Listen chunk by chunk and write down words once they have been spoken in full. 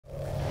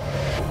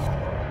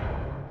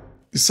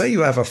say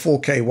you have a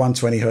 4K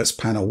 120 hertz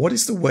panel. What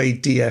is the way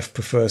DF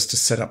prefers to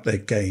set up their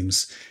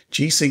games?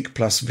 G-Sync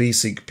plus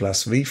V-Sync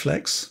plus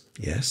Reflex?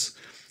 Yes.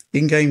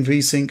 In-game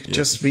V-Sync,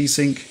 just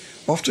V-Sync?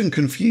 Often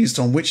confused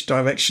on which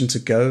direction to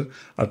go.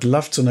 I'd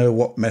love to know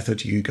what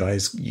method you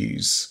guys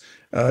use.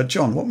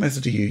 John, what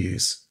method do you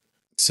use?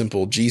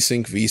 Simple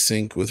G-Sync,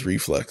 V-Sync with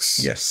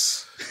Reflex.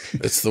 Yes.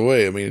 It's the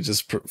way. I mean, it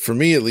just, for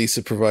me at least,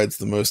 it provides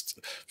the most.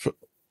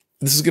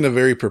 This is going to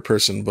vary per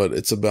person, but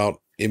it's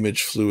about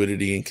image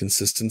fluidity and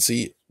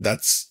consistency.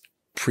 That's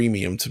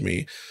premium to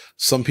me.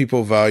 Some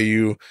people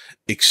value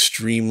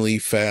extremely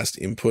fast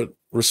input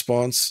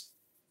response,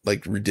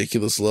 like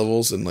ridiculous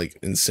levels and like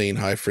insane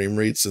high frame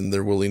rates, and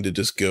they're willing to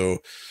just go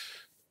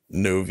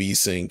no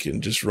V-Sync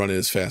and just run it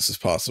as fast as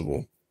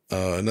possible.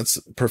 And that's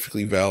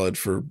perfectly valid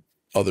for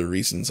other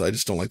reasons. I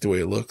just don't like the way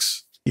it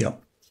looks. Yeah.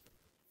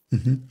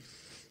 Mm-hmm.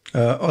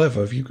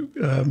 Oliver, have you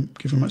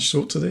given much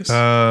thought to this?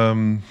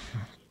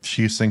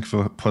 G-Sync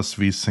plus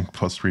V-Sync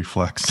plus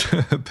Reflex.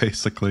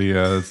 Basically,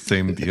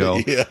 same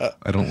deal. Yeah.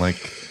 I don't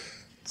like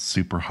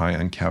super high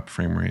uncapped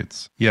frame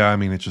rates. Yeah, I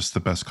mean, it's just the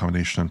best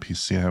combination on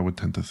PC, I would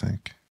tend to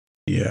think.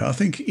 Yeah, I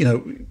think,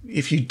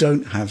 if you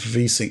don't have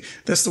V-Sync,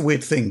 that's the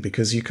weird thing,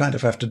 because you kind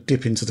of have to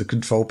dip into the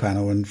control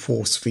panel and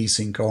force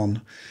V-Sync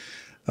on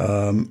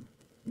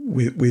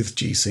with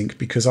G-Sync,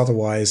 because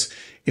otherwise,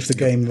 if the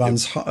game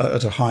runs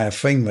at a higher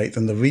frame rate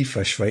than the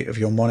refresh rate of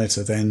your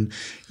monitor, then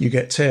you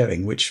get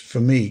tearing, which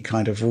for me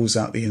kind of rules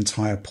out the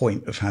entire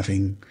point of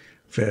having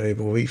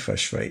variable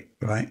refresh rate,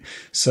 right?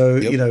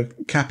 So,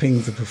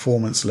 capping the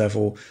performance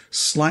level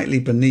slightly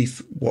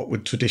beneath what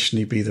would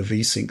traditionally be the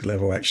V-Sync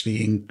level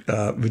actually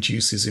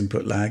reduces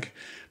input lag,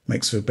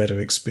 makes for a better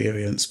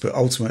experience. But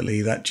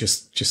ultimately, that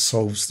just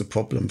solves the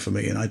problem for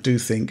me. And I do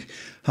think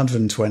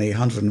 120,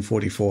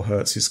 144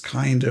 hertz is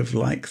kind of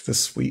like the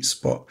sweet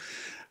spot,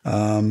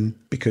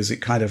 because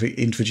it kind of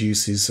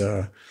introduces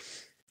an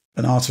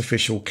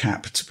artificial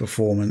cap to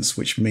performance,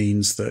 which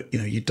means that,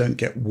 you don't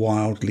get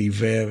wildly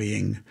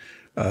varying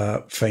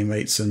frame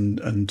rates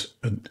and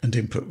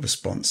input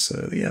response.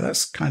 So yeah,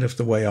 that's kind of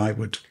the way I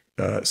would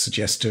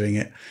suggest doing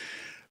it.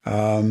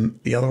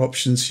 The other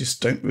options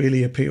just don't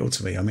really appeal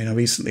to me. I mean,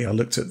 recently I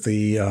looked at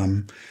the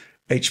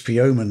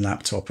HP Omen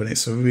laptop, and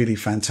it's a really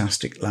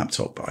fantastic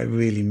laptop, but I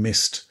really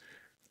missed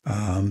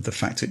the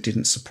fact it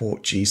didn't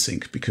support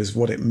G-Sync, because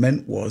what it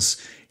meant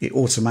was it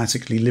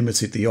automatically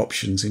limited the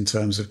options in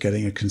terms of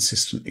getting a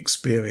consistent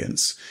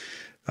experience.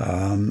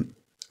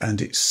 And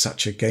it's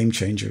such a game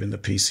changer in the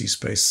PC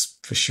space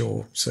for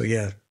sure. So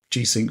yeah,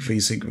 G-Sync,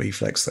 V-Sync,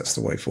 Reflex, that's the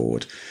way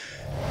forward.